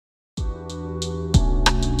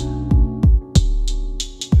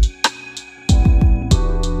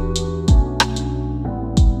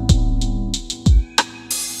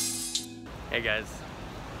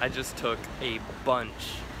I just took a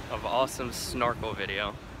bunch of awesome snorkel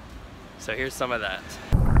video. So here's some of that.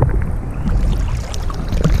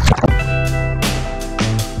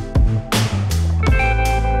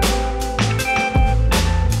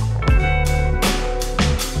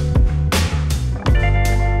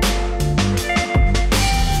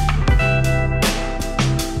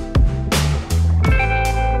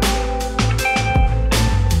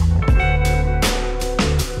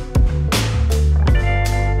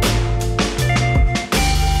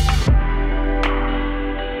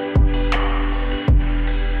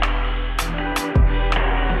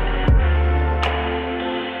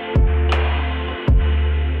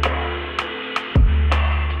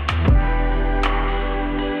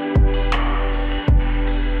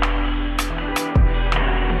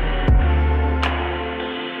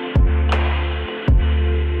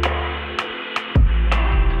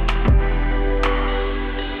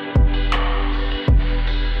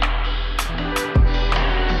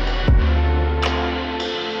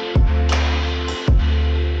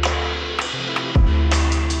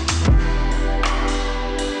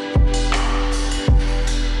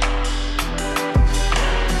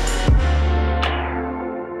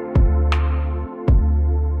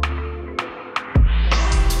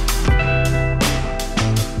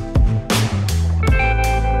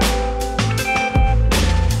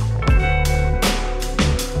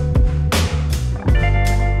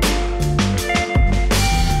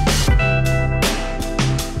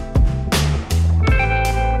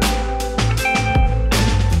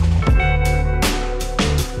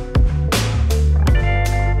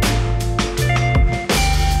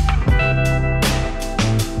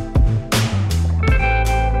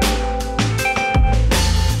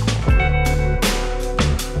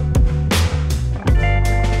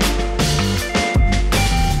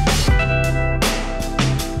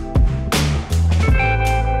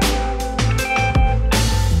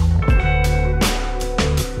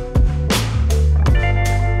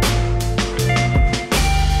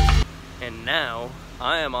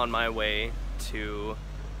 I am on my way to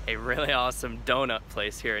a really awesome donut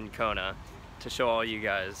place here in Kona to show all you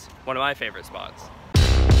guys one of my favorite spots.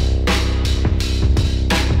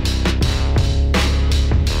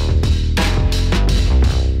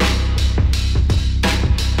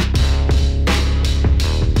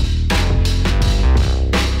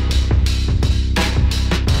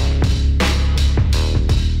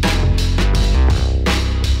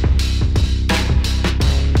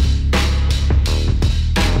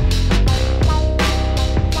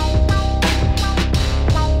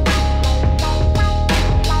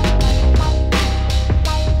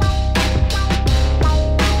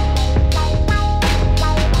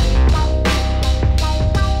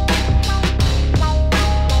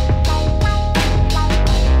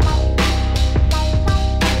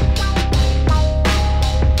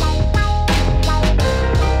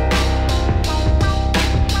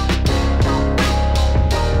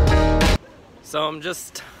 So I'm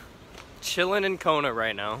just chilling in Kona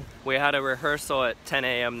right now. We had a rehearsal at 10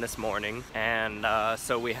 a.m. this morning, and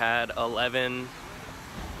so we had 11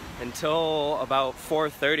 until about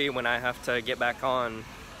 4:30 when I have to get back on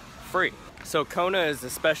free. So Kona is a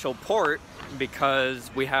special port because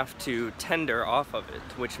we have to tender off of it,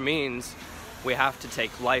 which means we have to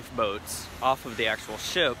take lifeboats off of the actual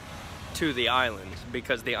ship to the island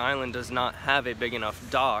because the island does not have a big enough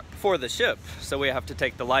dock for the ship. So we have to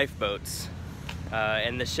take the lifeboats.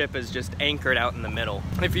 And the ship is just anchored out in the middle.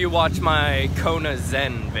 If you watch my Kona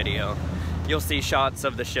Zen video, you'll see shots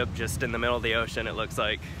of the ship just in the middle of the ocean, it looks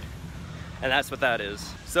like. And that's what that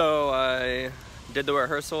is. So I did the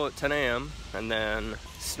rehearsal at 10 a.m. and then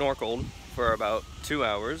snorkeled for about 2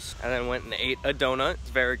 hours and then went and ate a donut. It's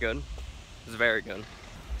very good. It's very good.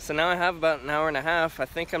 So now I have about an hour and a half. I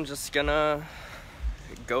think I'm just gonna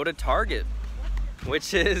go to Target,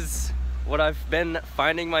 which is what I've been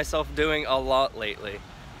finding myself doing a lot lately.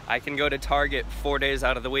 I can go to Target 4 days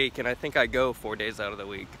out of the week, and I think I go 4 days out of the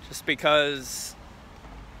week just because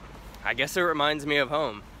I guess it reminds me of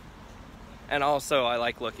home. And also I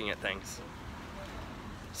like looking at things.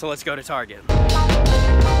 So let's go to Target.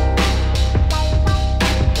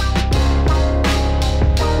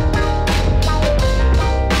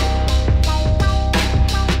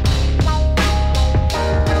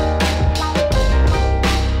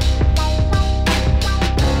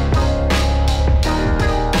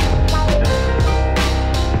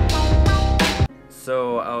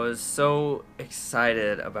 So I was so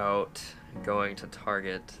excited about going to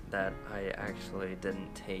Target that I actually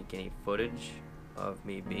didn't take any footage of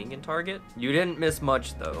me being in Target. You didn't miss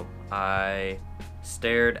much though. I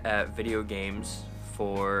stared at video games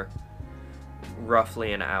for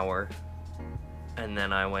roughly an hour, and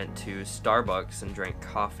then I went to Starbucks and drank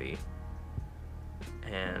coffee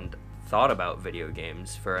and thought about video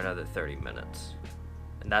games for another 30 minutes.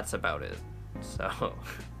 And that's about it. So,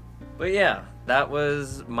 but yeah, that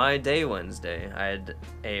was my day Wednesday. I had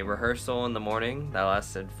a rehearsal in the morning that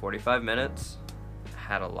lasted 45 minutes.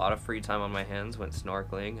 Had a lot of free time on my hands, went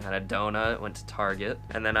snorkeling, had a donut, went to Target,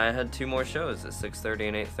 and then I had 2 more shows at 6:30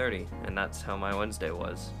 and 8:30, and that's how my Wednesday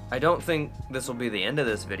was. I don't think this will be the end of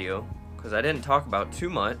this video, because I didn't talk about too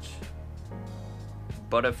much,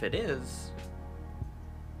 but if it is,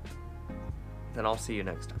 then I'll see you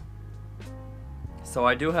next time. So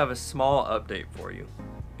I do have a small update for you.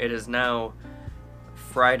 It is now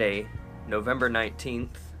Friday, November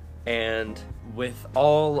 19th, and with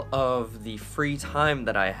all of the free time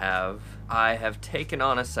that I have taken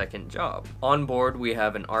on a second job. On board, we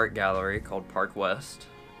have an art gallery called Park West,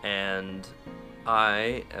 and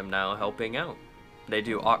I am now helping out. They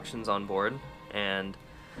do auctions on board, and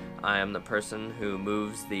I am the person who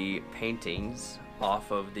moves the paintings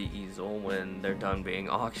off of the easel when they're done being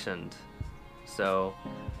auctioned. So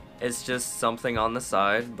it's just something on the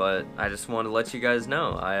side, but I just want to let you guys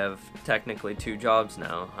know I have technically 2 jobs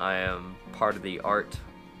now. I am part of the art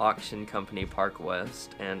auction company Park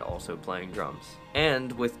West and also playing drums.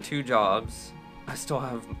 And with 2 jobs, I still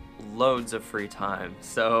have loads of free time,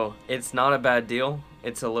 so it's not a bad deal.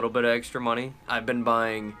 It's a little bit of extra money. I've been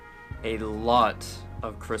buying a lot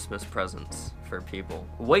of Christmas presents for people.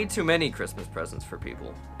 Way too many Christmas presents for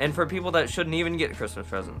people. And for people that shouldn't even get Christmas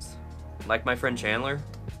presents. Like my friend Chandler.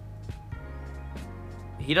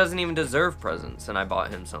 He doesn't even deserve presents, and I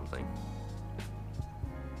bought him something.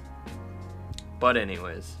 But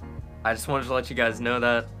anyways, I just wanted to let you guys know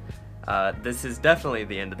that this is definitely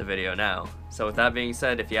the end of the video now. So with that being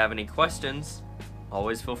said, if you have any questions,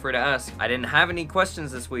 always feel free to ask. I didn't have any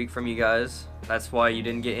questions this week from you guys. That's why you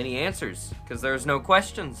didn't get any answers, because there's no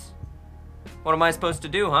questions. What am I supposed to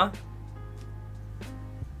do, huh?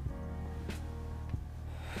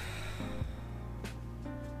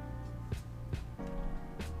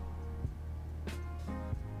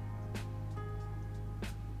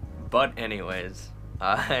 But anyways,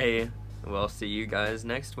 I will see you guys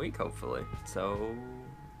next week, hopefully. So,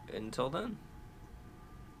 until then.